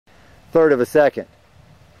third of a second.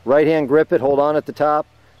 Right hand grip it, hold on at the top,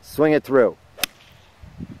 swing it through.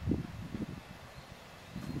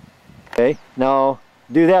 Okay, now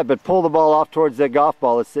do that, but pull the ball off towards that golf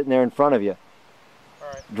ball that's sitting there in front of you. All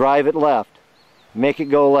right. Drive it left. Make it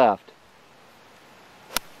go left.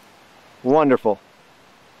 Wonderful.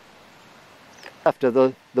 Left of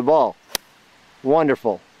the ball.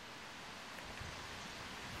 Wonderful.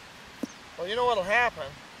 Well, you know what'll happen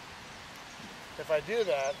if I do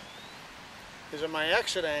that is at my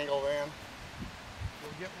exit angle then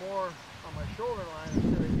you'll get more on my shoulder line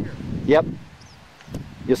instead of here. Yep.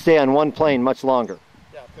 You'll stay on one plane much longer.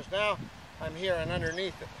 Yeah, because now I'm here and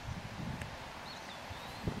underneath it.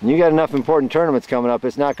 And you got enough important tournaments coming up,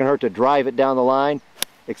 it's not going to hurt to drive it down the line,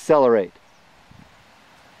 accelerate.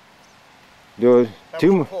 Do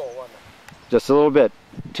two more. Just a little bit.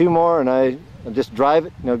 Two more and I just drive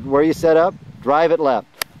it, where you set up, drive it left.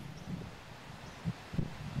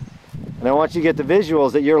 And I want you to get the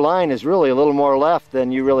visuals that your line is really a little more left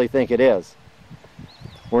than you really think it is.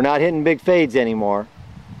 We're not hitting big fades anymore.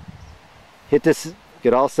 Hit this,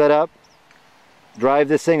 get all set up, drive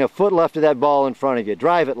this thing a foot left of that ball in front of you.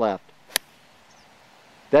 Drive it left.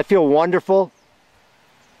 That feel wonderful?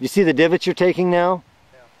 You see the divots you're taking now?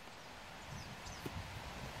 Yeah.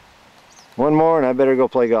 One more and I better go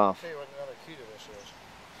play golf. I'll tell you what another key to this is.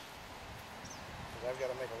 I've got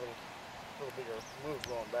to make a little bigger move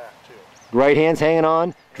going back too. Right hand's hanging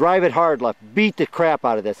on. Drive it hard left. Beat the crap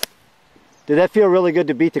out of this. Did that feel really good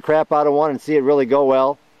to beat the crap out of one and see it really go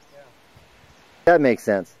well? Yeah. That makes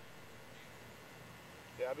sense.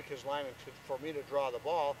 Yeah, because lining, for me to draw the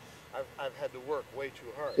ball, I've had to work way too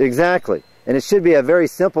hard. Exactly. And it should be a very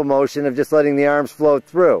simple motion of just letting the arms float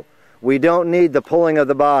through. We don't need the pulling of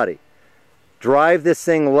the body. Drive this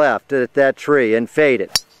thing left at that tree and fade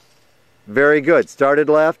it. Very good. Started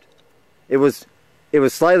left. It was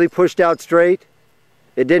slightly pushed out straight.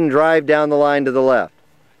 It didn't drive down the line to the left.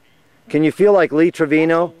 Can you feel like Lee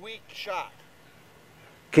Trevino? That's a weak shot.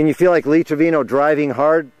 Can you feel like Lee Trevino driving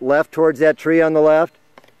hard left towards that tree on the left?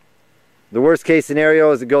 The worst case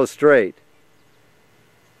scenario is it goes straight.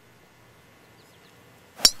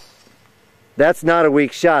 That's not a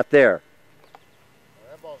weak shot there.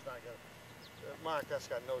 Well, that ball's not going to... Mark, that's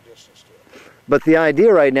got no distance to it. But the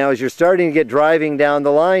idea right now is you're starting to get driving down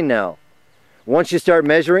the line now. Once you start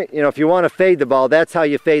measuring, if you want to fade the ball, that's how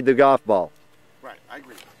you fade the golf ball. Right, I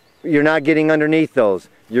agree. You're not getting underneath those.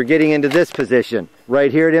 You're getting into this position, right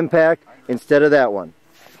here at impact, instead of that one.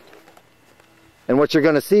 And what you're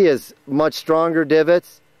going to see is much stronger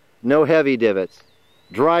divots, no heavy divots.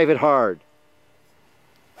 Drive it hard.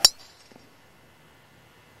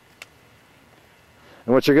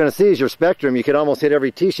 And what you're going to see is your spectrum. You could almost hit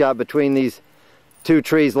every tee shot between these two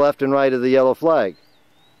trees left and right of the yellow flag.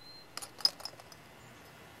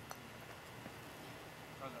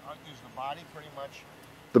 Is the body pretty much...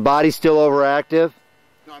 The body's still overactive.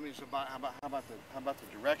 No, I mean, so how about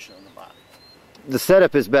the direction of the body? The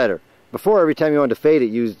setup is better. Before, every time you wanted to fade it,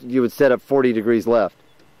 you would set up 40 degrees left.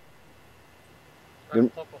 Try to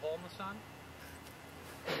poke a hole in the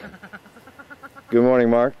sun? Good morning,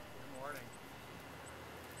 Mark. Good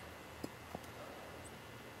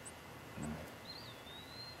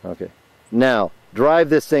morning. Okay. Now, drive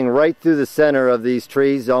this thing right through the center of these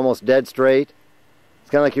trees, almost dead straight.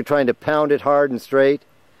 It's kind of like you're trying to pound it hard and straight,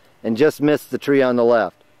 and just miss the tree on the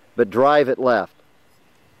left. But drive it left.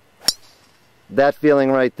 That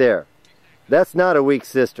feeling right there. That's not a weak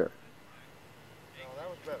sister. No, that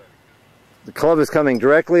was better. The club is coming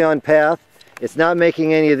directly on path. It's not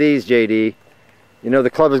making any of these, JD. The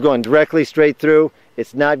club is going directly straight through.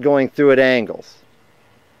 It's not going through at angles.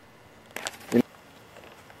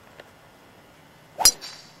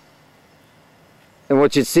 And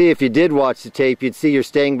what you'd see if you did watch the tape, you'd see you're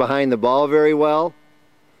staying behind the ball very well.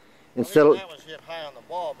 Instead of... That was hit high on the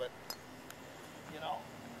ball, but,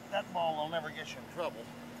 that ball will never get you in trouble.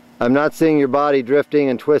 I'm not seeing your body drifting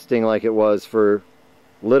and twisting like it was for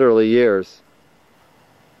literally years.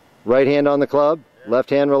 Right hand on the club, yeah.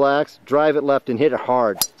 Left hand relaxed, drive it left and hit it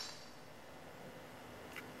hard.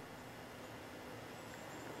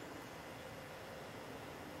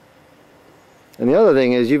 And the other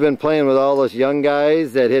thing is you've been playing with all those young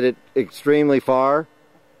guys that hit it extremely far.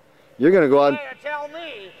 You're going to go out and, tell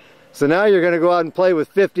me. so now you're going to go out and play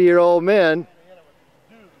with 50-year-old men.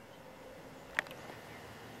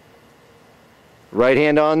 Right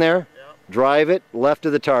hand on there, yeah. Drive it left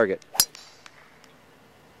of the target.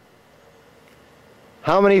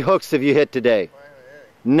 How many hooks have you hit today?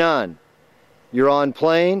 None. You're on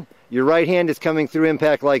plane, your right hand is coming through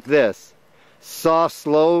impact like this. Soft,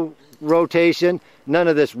 slow rotation, none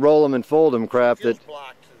of this roll 'em and fold 'em crap. It feels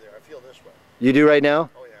blocked to there. I feel You do right now?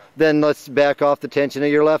 Oh yeah. Then let's back off the tension of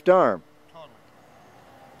your left arm. Totally.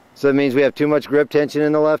 So it means we have too much grip tension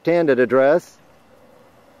in the left hand to address.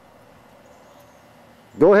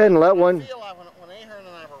 Go ahead and let one. I feel like when Ahern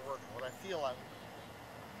and I were working, what I feel like.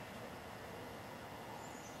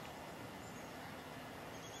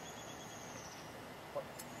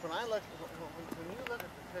 When I look, when you look at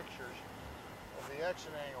the pictures of the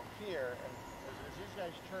exit angle here, and as these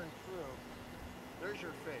guys turn through, there's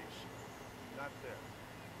your face, not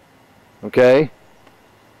there. Okay.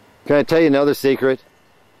 Can I tell you another secret?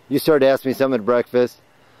 You started asking me something at breakfast.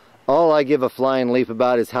 All I give a flying leap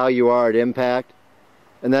about is how you are at impact.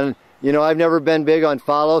 And then, you know, I've never been big on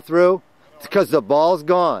follow through. It's because the ball's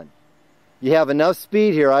gone. You have enough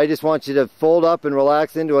speed here. I just want you to fold up and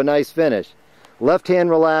relax into a nice finish. Left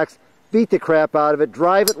hand relax, beat the crap out of it,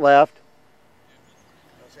 drive it left.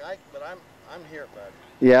 See, but I'm here, bud.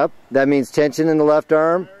 Yep, that means tension in the left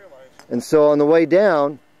arm. And so on the way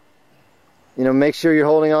down, you know, make sure you're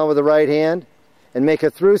holding on with the right hand and make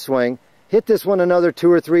a through swing. Hit this one another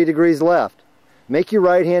 2 or 3 degrees left. Make your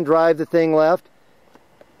right hand drive the thing left,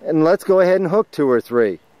 and let's go ahead and hook 2 or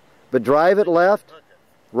 3. But drive it left,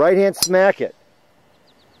 right hand smack it.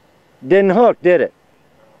 Didn't hook, did it?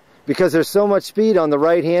 Because there's so much speed on the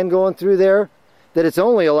right hand going through there that it's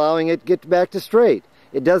only allowing it to get back to straight.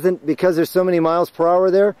 It doesn't, because there's so many miles per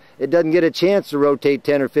hour there, it doesn't get a chance to rotate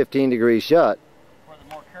 10 or 15 degrees shut. Or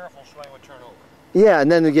the more careful swing would turn over. Yeah,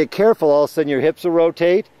 and then to get careful, all of a sudden your hips will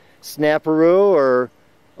rotate, snapperoo, or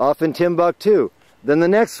off in Timbuktu. Then the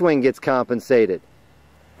next swing gets compensated.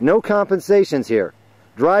 No compensations here.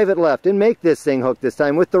 Drive it left and make this thing hook this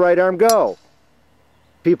time with the right arm. Go.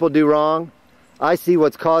 People do wrong. I see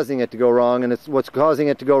what's causing it to go wrong, and what's causing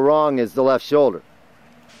it to go wrong is the left shoulder.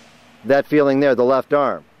 That feeling there, the left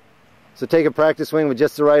arm. So take a practice swing with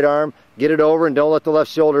just the right arm, get it over, and don't let the left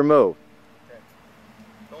shoulder move. Okay.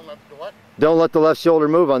 Don't let the what? Don't let the left shoulder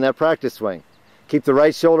move on that practice swing. Keep the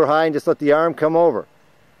right shoulder high and just let the arm come over.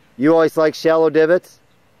 You always like shallow divots?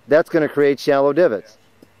 That's going to create shallow divots.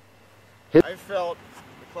 Yes. I felt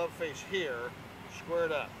the club face here,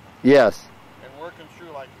 squared up. Yes. And working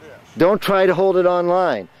through like this. Don't try to hold it on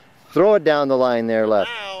line. Throw it down the line there left.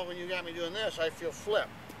 Now, when you got me doing this, I feel flip.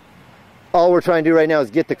 All we're trying to do right now is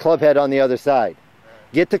get the club head on the other side.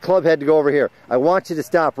 Get the club head to go over here. I want you to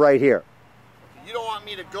stop right here. You don't want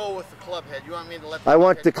me to go with the club head. You want me to let I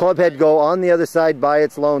want the club head go on the other side by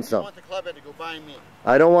its lonesome. You want the club head to go by me.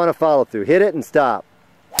 I don't want to follow through. Hit it and stop.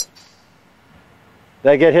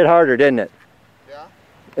 That get hit harder, didn't it? Yeah.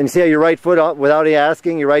 And you see how your right foot, without you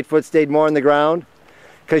asking, your right foot stayed more on the ground?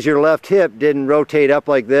 Because your left hip didn't rotate up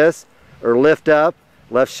like this, or lift up,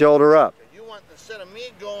 left shoulder up. You want, instead of me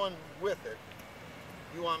going with it,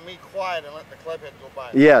 you want me quiet and let the club head go by.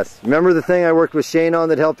 Yes. Remember the thing I worked with Shane on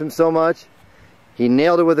that helped him so much? He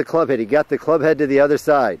nailed it with the club head. He got the club head to the other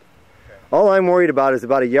side. Okay. All I'm worried about is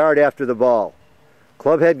about a yard after the ball.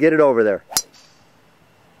 Club head, get it over there.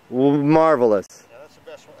 Marvelous. Yeah, that's the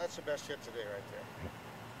best one. That's the best hit today right there.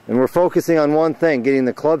 And we're focusing on one thing, getting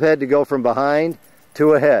the club head to go from behind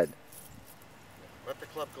to ahead. Let the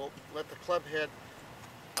club go. Let the club head.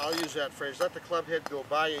 I'll use that phrase. Let the club head go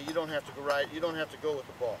by you. You don't have to go right. You don't have to go with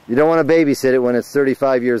the ball. You don't want to babysit it when it's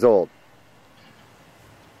 35 years old.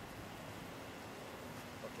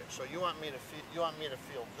 Okay. So you want me to feel. You want me to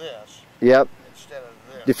feel this. Yep. Instead of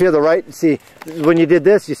this. You feel the right. See, when you did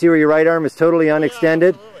this, you see where your right arm is totally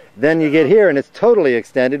unextended. Yeah, then you get here and it's totally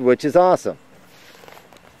extended, which is awesome.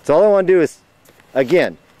 So all I want to do is,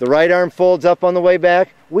 again, the right arm folds up on the way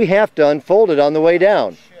back. We have to unfold it on the way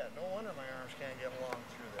down. Shit, no wonder my arms can't get along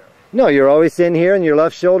through there. No, you're always in here, and your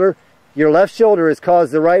left shoulder has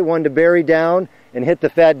caused the right one to bury down and hit the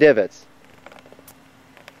fat divots.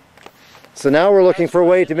 So now we're looking for a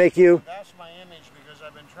way to make you... That's my image, because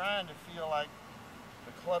I've been trying to feel like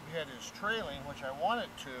the club head is trailing, which I want it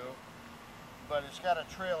to, but it's got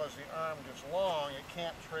to trail as the arm gets long. It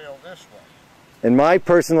can't trail this way. And my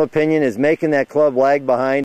personal opinion is making that club lag behind